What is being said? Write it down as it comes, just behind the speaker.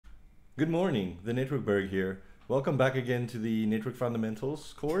Good morning, the Network Berg here. Welcome back again to the Network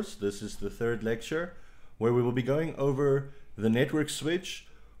Fundamentals course. This is the third lecture where we will be going over the network switch,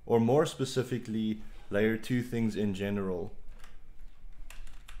 or more specifically, layer 2 things in general.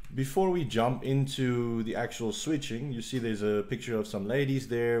 Before we jump into the actual switching, you see there's a picture of some ladies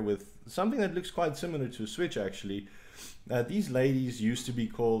there with something that looks quite similar to a switch actually. These ladies used to be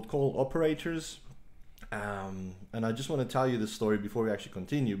called call operators. And I just want to tell you this story before we actually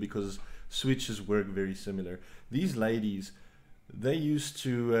continue, because switches work very similar. These ladies, they used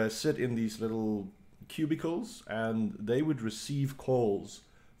to sit in these little cubicles and they would receive calls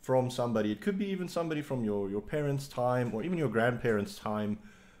from somebody. It could be even somebody from your parents' time or even your grandparents' time,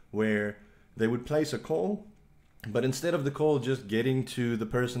 where they would place a call, but instead of the call just getting to the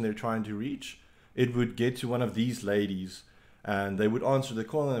person they're trying to reach, it would get to one of these ladies, and they would answer the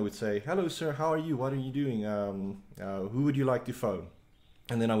call and they would say, "Hello, sir, how are you? What are you doing? Who would you like to phone?"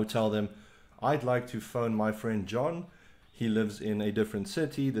 And then I would tell them, "I'd like to phone my friend John. He lives in a different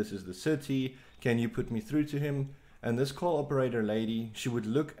city. This is the city. Can you put me through to him?" And this call operator lady, she would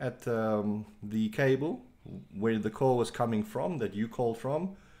look at the cable where the call was coming from, that you called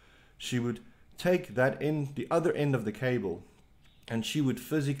from. She would take that end, the other end of the cable, and she would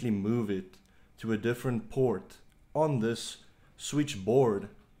physically move it to a different port on this switchboard.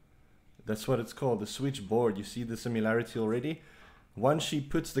 That's what it's called, the switchboard. You see the similarity already? Once she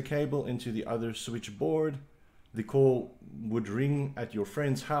puts the cable into the other switchboard, the call would ring at your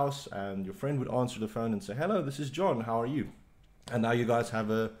friend's house and your friend would answer the phone and say, "Hello, this is John, how are you?" And now you guys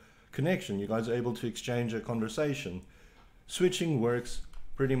have a connection. You guys are able to exchange a conversation. Switching works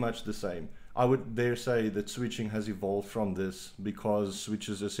pretty much the same. I would dare say that switching has evolved from this, because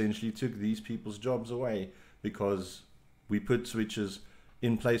switches essentially took these people's jobs away, because we put switches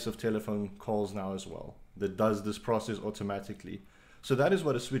in place of telephone calls now as well, that does this process automatically. So that is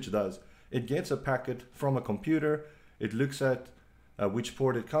what a switch does. It gets a packet from a computer, it looks at which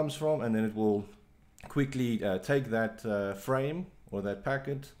port it comes from, and then it will quickly take that frame or that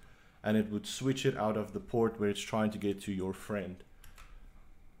packet, and it would switch it out of the port where it's trying to get to your friend.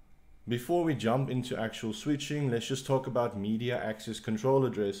 Before we jump into actual switching, let's just talk about media access control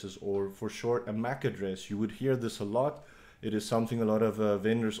addresses, or for short, a MAC address. You would hear this a lot. It is something a lot of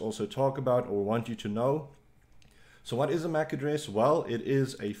vendors also talk about or want you to know. So what is a MAC address? Well, it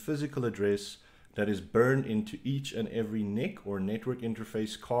is a physical address that is burned into each and every NIC or network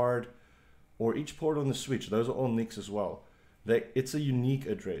interface card, or each port on the switch. Those are all NICs as well. It's a unique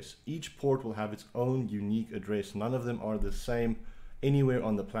address. Each port will have its own unique address. None of them are the same anywhere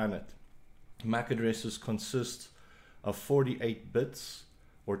on the planet. MAC addresses consist of 48 bits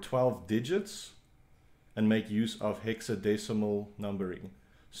or 12 digits and make use of hexadecimal numbering.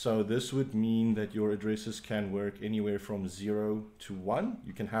 So this would mean that your addresses can work anywhere from 0 to 1.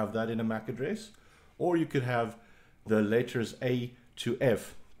 You can have that in a MAC address, or you could have the letters A to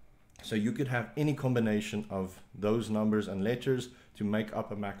F. So you could have any combination of those numbers and letters to make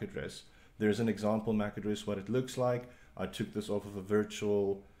up a MAC address. There's an example MAC address, what it looks like. I took this off of a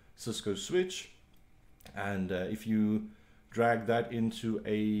virtual Cisco switch, and if you drag that into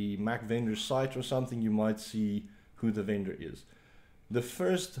a Mac vendor site or something, you might see who the vendor is. The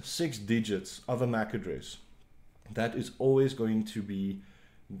first 6 digits of a MAC address, that is always going to be,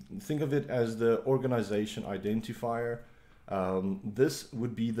 think of it as the organization identifier. This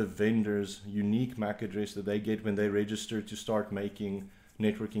would be the vendor's unique MAC address that they get when they register to start making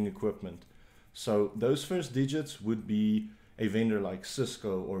networking equipment. So those first digits would be a vendor like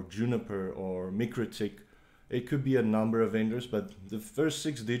Cisco or Juniper or MikroTik. It could be a number of vendors, but the first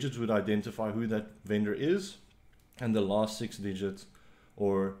 6 digits would identify who that vendor is, and the last 6 digits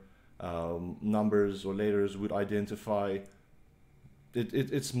or numbers or letters would identify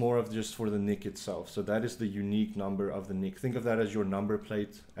it's more of just for the NIC itself. So that is the unique number of the NIC. Think of that as your number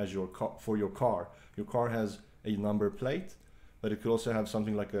plate as your for your car. Your car has a number plate, but it could also have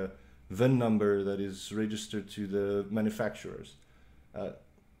something like a VIN number that is registered to the manufacturers.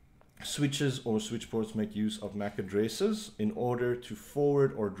 Switches or switch ports make use of MAC addresses in order to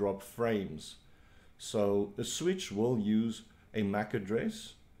forward or drop frames. So a switch will use a MAC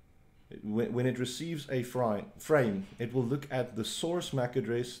address. When it receives a frame, it will look at the source MAC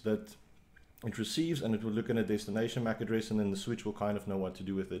address that it receives, and it will look at a destination MAC address, and then the switch will kind of know what to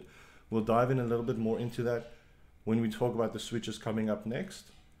do with it. We'll dive in a little bit more into that when we talk about the switches coming up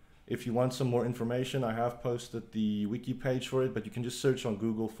next. If you want some more information, I have posted the wiki page for it, but you can just search on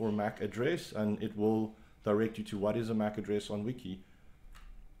Google for MAC address and it will direct you to what is a MAC address on wiki.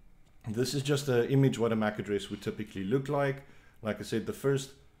 This is just an image what a MAC address would typically look like. Like I said, the first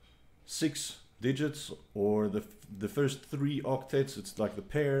 6 digits or the first 3 octets, it's like the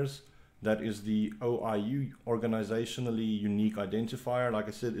pairs, That is the OIU, organizationally unique identifier. Like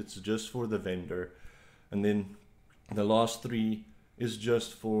I said, it's just for the vendor. And then the last 3 is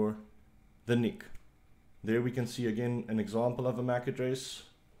just for the NIC. There we can see again an example of a MAC address.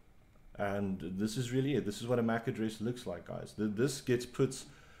 And this is really it. This is what a MAC address looks like, guys. This gets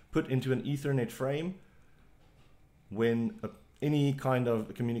put into an Ethernet frame when any kind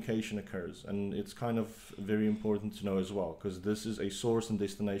of communication occurs. And it's kind of very important to know as well, because this is a source and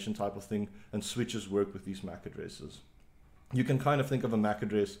destination type of thing, and switches work with these MAC addresses. You can kind of think of a MAC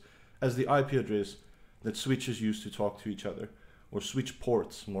address as the IP address that switches use to talk to each other, or switch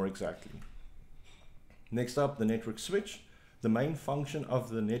ports more exactly. Next up, the network switch. The main function of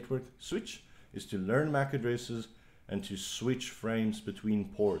the network switch is to learn MAC addresses and to switch frames between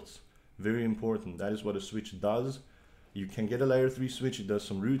ports. Very important. That is what a switch does. You can get a layer 3 switch, it does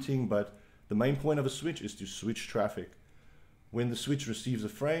some routing, but the main point of a switch is to switch traffic. When the switch receives a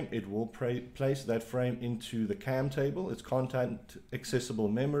frame, it will place that frame into the CAM table, its content accessible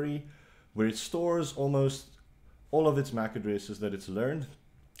memory, where it stores almost all of its MAC addresses that it's learned,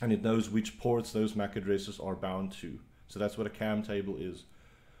 and it knows which ports those MAC addresses are bound to. So that's what a CAM table is.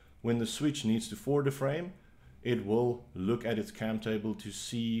 When the switch needs to forward a frame, it will look at its CAM table to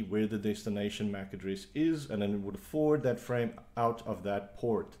see where the destination MAC address is, and then it would forward that frame out of that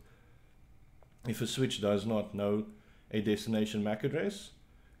port. If a switch does not know a destination MAC address,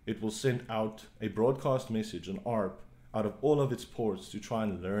 it will send out a broadcast message, an ARP, out of all of its ports to try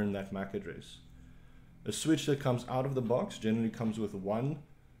and learn that MAC address. A switch that comes out of the box generally comes with 1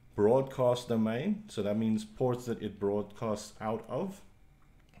 broadcast domain, so that means ports that it broadcasts out of,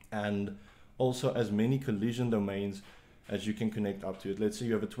 and also as many collision domains as you can connect up to it. Let's say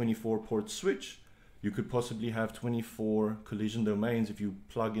you have a 24 port switch, you could possibly have 24 collision domains if you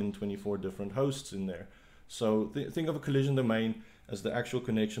plug in 24 different hosts in there. So think of a collision domain as the actual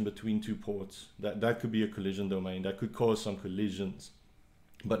connection between 2 ports. That could be a collision domain, that could cause some collisions.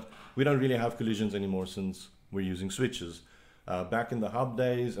 But we don't really have collisions anymore since we're using switches. Back in the hub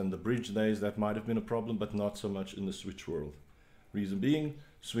days and the bridge days, that might have been a problem, but not so much in the switch world. Reason being,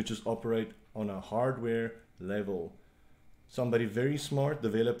 switches operate on a hardware level. Somebody very smart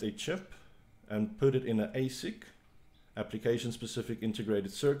developed a chip and put it in an ASIC, application specific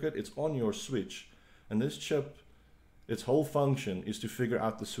integrated circuit. It's on your switch, and this chip, its whole function is to figure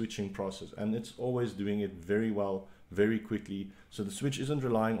out the switching process, and it's always doing it very well, very quickly. So the switch isn't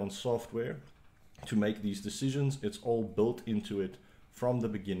relying on software to make these decisions. It's all built into it from the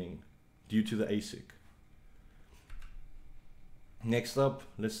beginning due to the ASIC. Next up,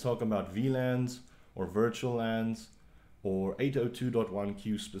 let's talk about VLANs or virtual LANs, or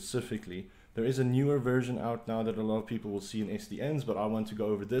 802.1q specifically. There is a newer version out now that a lot of people will see in SDNs, but I want to go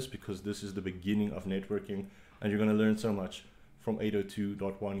over this because this is the beginning of networking, and you're going to learn so much from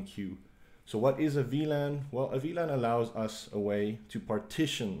 802.1q. So what is a VLAN? Well, a VLAN allows us a way to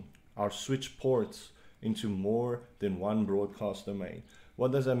partition our switch ports into more than 1 broadcast domain.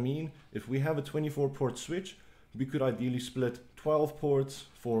 What does that mean? If we have a 24 port switch, we could ideally split 12 ports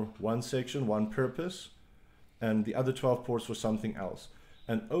for one section, one purpose, and the other 12 ports for something else.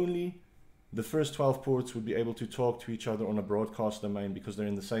 And only the first 12 ports would be able to talk to each other on a broadcast domain because they're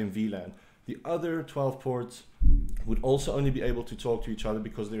in the same VLAN. The other 12 ports would also only be able to talk to each other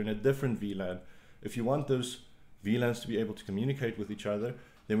because they're in a different VLAN. If you want those VLANs to be able to communicate with each other,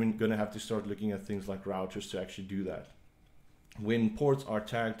 then we're going to have to start looking at things like routers to actually do that. When ports are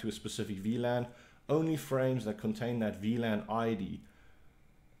tagged to a specific VLAN, only frames that contain that VLAN ID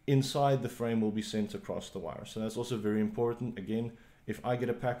inside the frame will be sent across the wire. So that's also very important. Again, if I get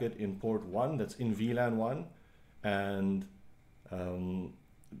a packet in port 1 that's in VLAN 1 and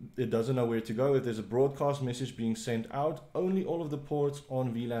it doesn't know where to go, if there's a broadcast message being sent out, only all of the ports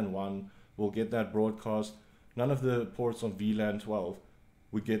on VLAN 1 will get that broadcast. None of the ports on VLAN 12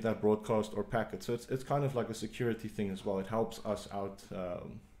 would get that broadcast or packet. So it's kind of like a security thing as well. It helps us out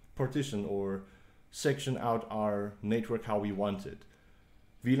partition or section out our network how we want it.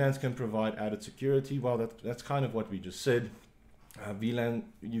 VLANs can provide added security. Well, that's kind of what we just said. VLAN,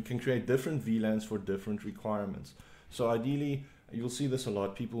 you can create different VLANs for different requirements. So ideally, you'll see this a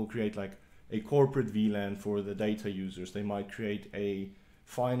lot. People will create like a corporate VLAN for the data users. They might create a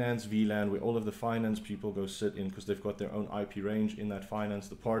finance VLAN where all of the finance people go sit in because they've got their own IP range in that finance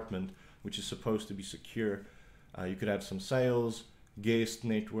department, which is supposed to be secure. You could have some sales, guest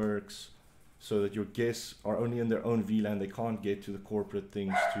networks, so that your guests are only in their own VLAN. They can't get to the corporate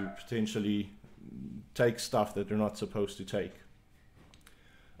things to potentially take stuff that they're not supposed to take.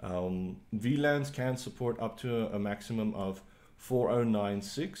 VLANs can support up to a maximum of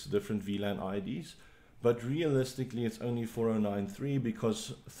 4096 different VLAN IDs, but realistically it's only 4093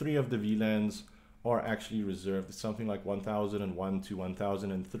 because 3 of the VLANs are actually reserved. It's something like 1001 to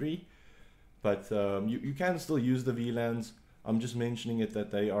 1003, but you can still use the VLANs. I'm just mentioning it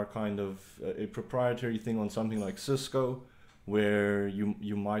that they are kind of a proprietary thing on something like Cisco, where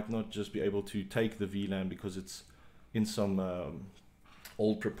you might not just be able to take the VLAN because it's in some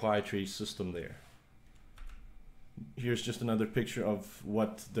old proprietary system there. Here's just another picture of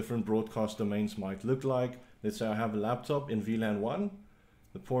what different broadcast domains might look like. Let's say I have a laptop in VLAN 1.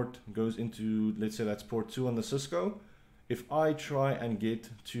 The port goes into, let's say that's port 2 on the Cisco. If I try and get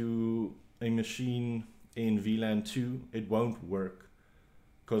to a machine in VLAN 2, it won't work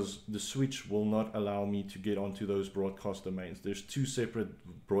because the switch will not allow me to get onto those broadcast domains. There's 2 separate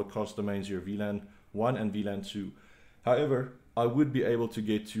broadcast domains here, VLAN 1 and VLAN 2. However, I would be able to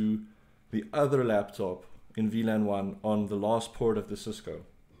get to the other laptop in VLAN 1 on the last port of the Cisco.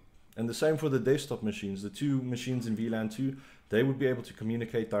 And the same for the desktop machines. The 2 machines in VLAN 2, they would be able to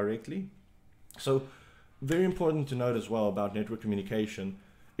communicate directly. So very important to note as well about network communication.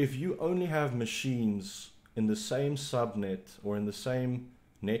 If you only have machines in the same subnet or in the same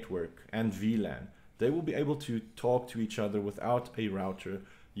network and VLAN, they will be able to talk to each other without a router.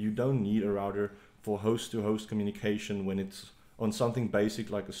 You don't need a router for host-to-host communication when it's on something basic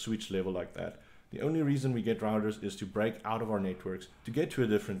like a switch level like that. The only reason we get routers is to break out of our networks, to get to a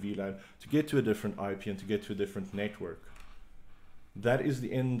different VLAN, to get to a different IP, and to get to a different network. That is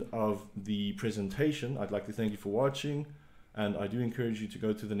the end of the presentation. I'd like to thank you for watching, and I do encourage you to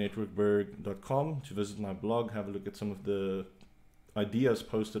go to thenetworkberg.com to visit my blog, have a look at some of the ideas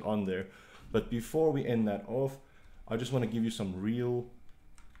posted on there. But before we end that off, I just want to give you some real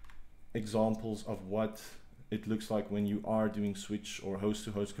examples of what it looks like when you are doing switch or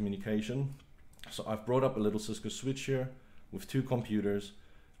host-to-host communication. So I've brought up a little Cisco switch here with 2 computers.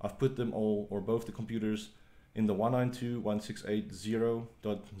 I've put them all, or both the computers, in the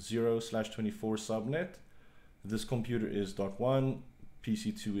 192.168.0.0/24 subnet. This computer is .1,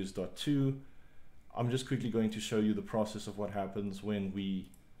 PC2 is .2. I'm just quickly going to show you the process of what happens when we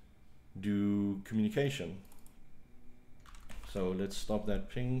do communication. So let's stop that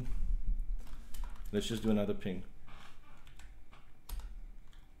ping. Let's just do another ping.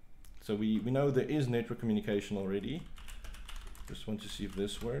 So we know there is network communication already. Just want to see if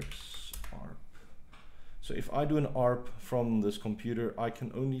this works. ARP. So if I do an ARP from this computer, I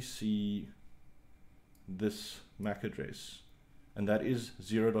can only see this MAC address. And that is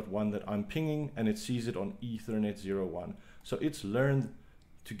 0.1 that I'm pinging, and it sees it on Ethernet 01. So it's learned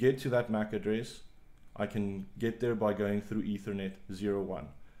to get to that MAC address. I can get there by going through Ethernet 01.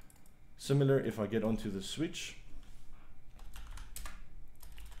 Similar, if I get onto the switch,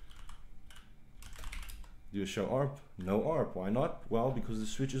 do a show ARP, no ARP. Why not? Well, because the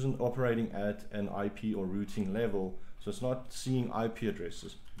switch isn't operating at an IP or routing level, so it's not seeing IP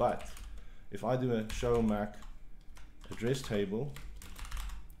addresses. But if I do a show MAC address table,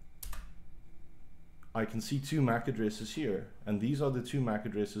 I can see 2 MAC addresses here, and these are the 2 MAC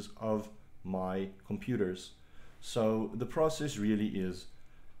addresses of my computers. So the process really is,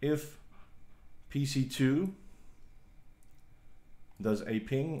 if PC2 does a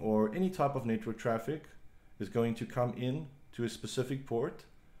ping or any type of network traffic is going to come in to a specific port,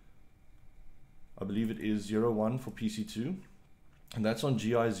 I believe it is 01 for PC2, and that's on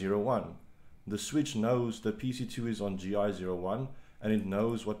GI01. The switch knows that PC2 is on GI01, and it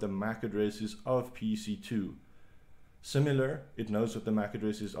knows what the MAC address is of PC2. Similar, it knows what the MAC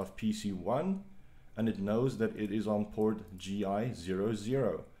address is of PC1, and it knows that it is on port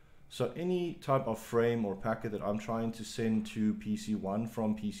GI00. So any type of frame or packet that I'm trying to send to PC1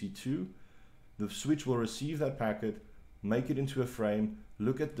 from PC2, the switch will receive that packet, make it into a frame,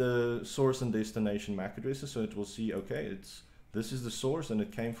 look at the source and destination MAC addresses, so it will see, okay, this is the source and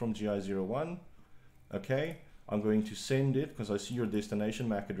it came from GI01. Okay, I'm going to send it, because I see your destination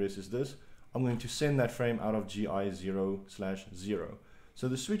MAC address is this. I'm going to send that frame out of GI0/0. So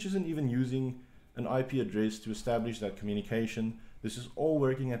the switch isn't even using an IP address to establish that communication. This is all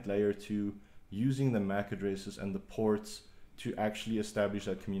working at layer 2, using the MAC addresses and the ports to actually establish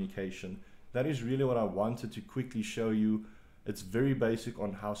that communication. That is really what I wanted to quickly show you. It's very basic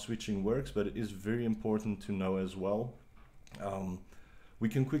on how switching works, but it is very important to know as well. We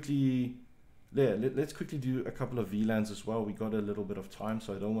can quickly, let's quickly do a couple of VLANs as well. We got a little bit of time,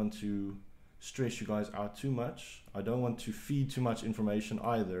 so I don't want to stress you guys out too much. I don't want to feed too much information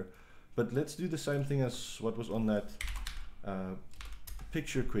either, but let's do the same thing as what was on that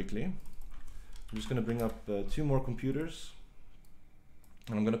picture quickly. I'm just going to bring up 2 more computers,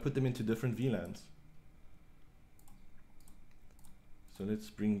 and I'm going to put them into different VLANs. So let's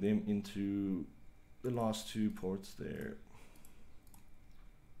bring them into the last two ports there.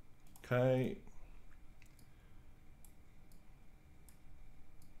 Okay.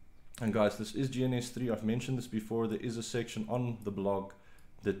 And guys, this is GNS3. I've mentioned this before. There is a section on the blog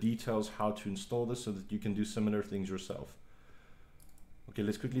that details how to install this so that you can do similar things yourself. Okay,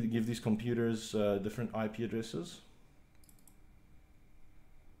 let's quickly give these computers different IP addresses.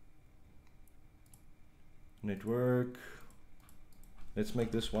 Network. Let's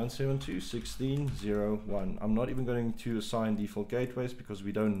make this 172.16.0.1. I'm not even going to assign default gateways because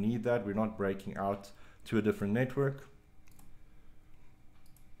we don't need that. We're not breaking out to a different network.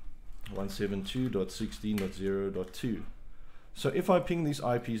 172.16.0.2. So if I ping these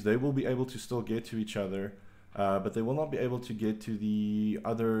IPs, they will be able to still get to each other, but they will not be able to get to the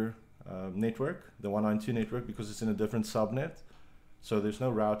other network, the 192 network, because it's in a different subnet. So there's no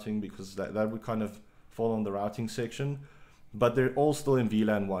routing because that would kind of fall on the routing section, but they're all still in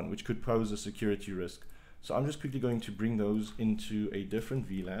VLAN 1, which could pose a security risk. So I'm just quickly going to bring those into a different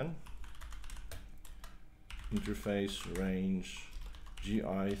VLAN. Interface range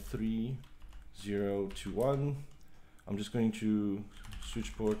GI3 021. I'm just going to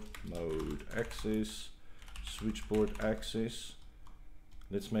switchport mode access, switchport access.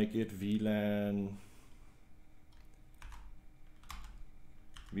 Let's make it VLAN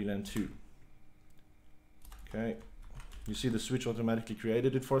 2. Okay, you see the switch automatically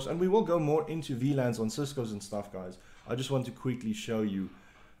created it for us, and we will go more into VLANs on Cisco's and stuff, guys. I just want to quickly show you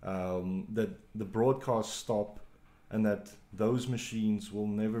that the broadcasts stop and that those machines will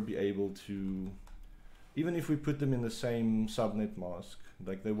never be able to, even if we put them in the same subnet mask,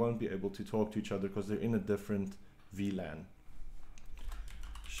 like they won't be able to talk to each other because they're in a different VLAN.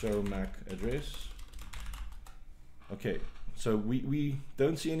 Show MAC address. Okay, so we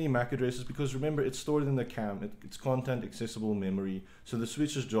don't see any MAC addresses because remember it's stored in the CAM, it's content accessible memory. So the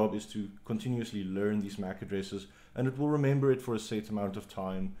switch's job is to continuously learn these MAC addresses, and it will remember it for a set amount of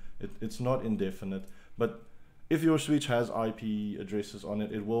time. It's not indefinite, but if your switch has IP addresses on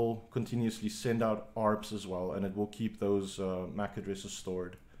it, it will continuously send out ARPs as well, and it will keep those MAC addresses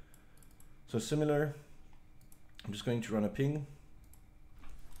stored. So similar, I'm just going to run a ping.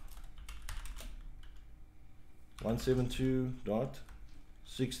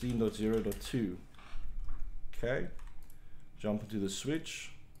 172.16.0.2. Okay, jump into the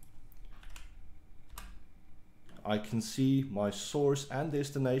switch. I can see my source and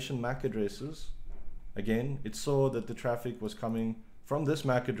destination MAC addresses. Again, it saw that the traffic was coming from this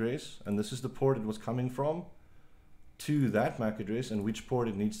MAC address, and this is the port it was coming from, to that MAC address and which port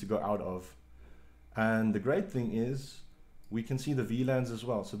it needs to go out of. And the great thing is we can see the VLANs as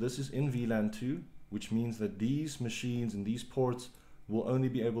well. So this is in VLAN 2, which means that these machines and these ports will only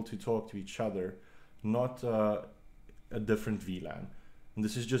be able to talk to each other, not a different VLAN. And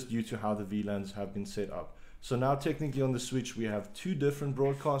this is just due to how the VLANs have been set up. So now technically on the switch we have 2 different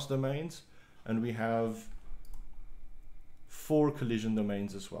broadcast domains, and we have 4 collision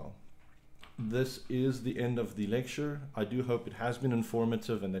domains as well. This is the end of the lecture. I do hope it has been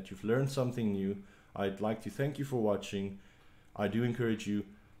informative and that you've learned something new. I'd like to thank you for watching. I do encourage you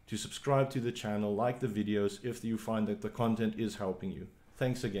to subscribe to the channel, like the videos if you find that the content is helping you.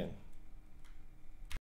 Thanks again.